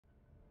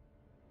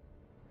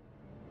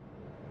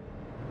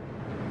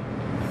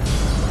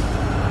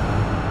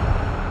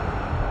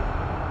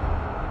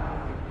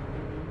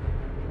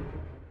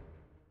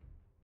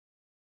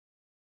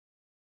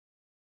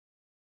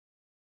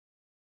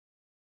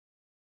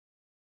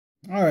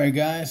All right,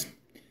 guys.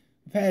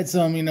 I've had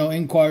some,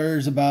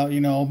 inquiries about,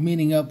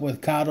 meeting up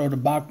with Kato to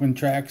Bachmann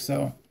track.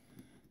 So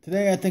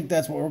today I think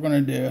that's what we're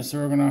going to do. So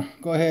we're going to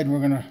go ahead and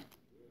we're going to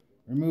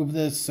remove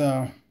this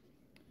off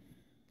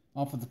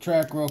of the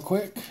track real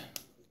quick.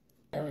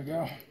 There we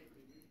go.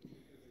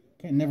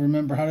 Can't never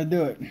remember how to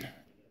do it.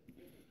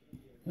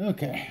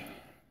 Okay.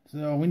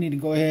 So we need to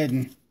go ahead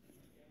and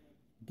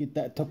get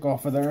that took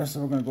off of there. So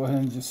we're going to go ahead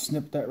and just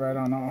snip that right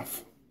on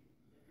off.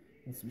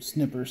 With some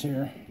snippers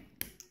here.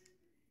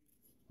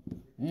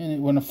 And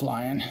it went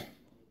flying.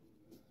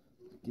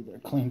 Get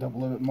that cleaned up a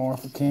little bit more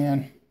if we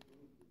can.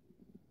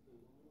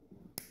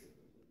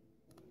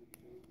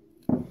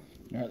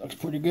 That looks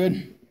pretty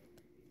good.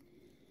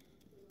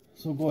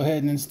 So we'll go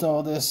ahead and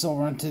install this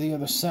over onto the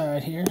other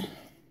side here.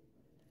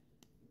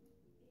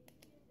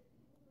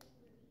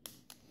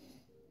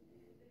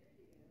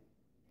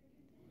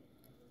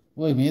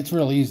 Believe me, it's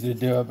real easy to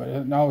do it, but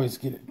I always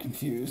get it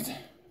confused.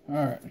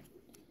 Alright.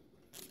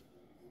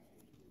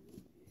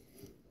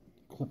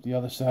 Clip the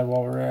other side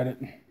while we're at it.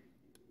 Get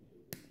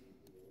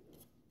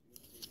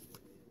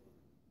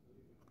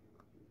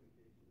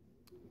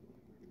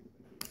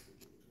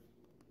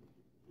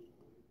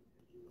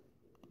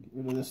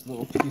rid of this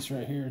little piece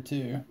right here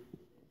too.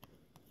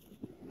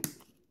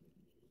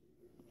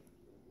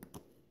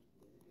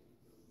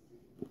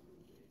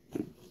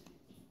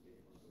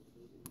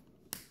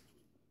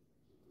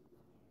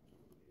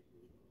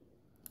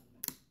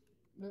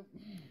 Nope.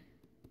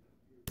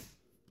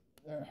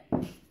 There.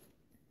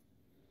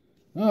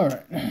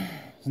 Alright,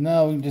 so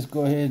now we can just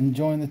go ahead and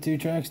join the two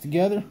tracks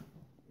together.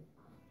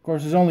 Of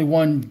course, there's only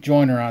one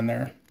joiner on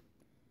there.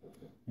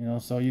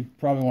 So you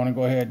probably want to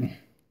go ahead and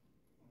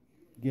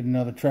get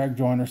another track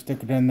joiner,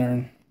 stick it in there.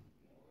 And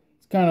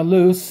it's kind of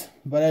loose,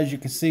 but as you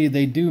can see,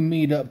 they do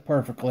meet up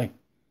perfectly.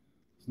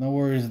 There's no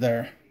worries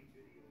there.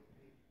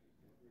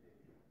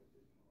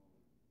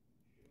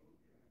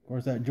 Of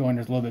course, that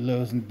joiner's a little bit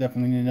loose and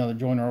definitely need another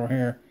joiner over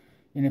here.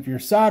 And if you're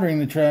soldering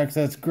the tracks,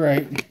 that's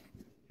great.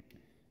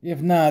 If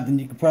not, then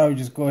you could probably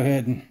just go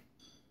ahead and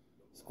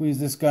squeeze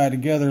this guy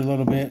together a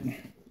little bit.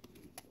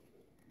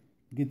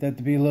 Get that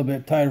to be a little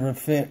bit tighter of a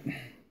fit.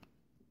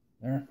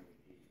 There.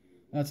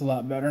 That's a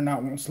lot better. Now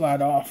it won't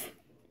slide off.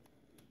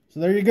 So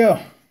there you go.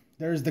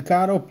 There's the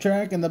Kato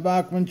track and the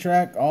Bachmann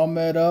track all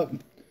made up.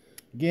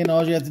 Again,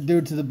 all you have to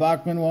do to the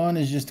Bachmann one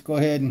is just go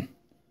ahead and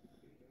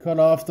cut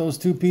off those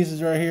two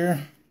pieces right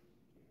here.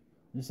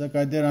 Just like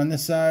I did on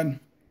this side.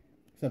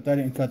 Except I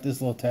didn't cut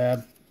this little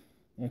tab.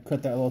 I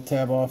cut that little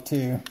tab off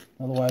too.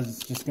 Otherwise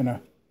it's just going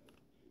to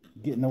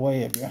get in the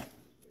way of you.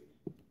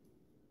 So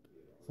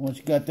once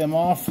you got them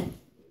off,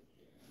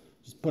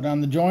 just put on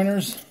the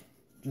joiners.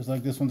 Just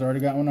like this one's already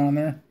got one on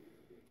there.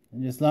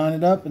 And just line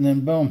it up and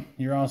then boom,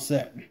 you're all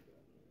set.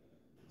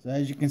 So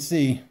as you can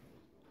see,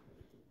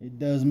 it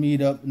does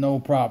meet up no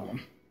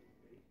problem.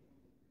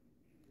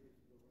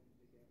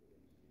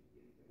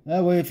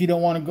 That way if you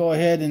don't want to go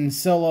ahead and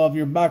sell off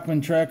your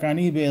Bachmann track on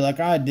eBay like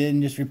I did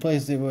and just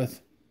replace it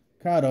with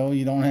Kato,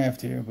 you don't have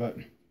to, but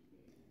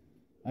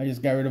I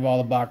just got rid of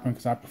all the Bachmann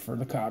because I prefer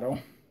the Kato.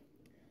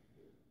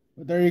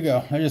 But there you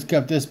go. I just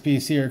kept this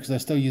piece here because I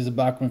still use a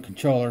Bachmann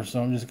controller,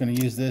 so I'm just going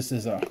to use this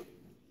as a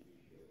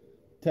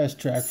test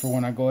track for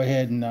when I go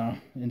ahead and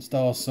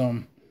install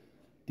some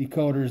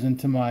decoders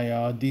into my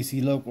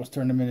DC locals,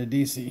 turn them into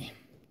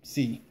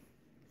DC-C.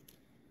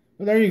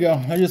 But there you go.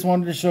 I just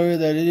wanted to show you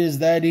that it is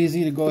that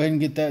easy to go ahead and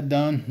get that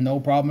done.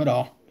 No problem at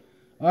all.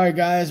 Alright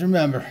guys,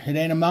 remember, it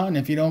ain't a mountain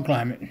if you don't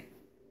climb it.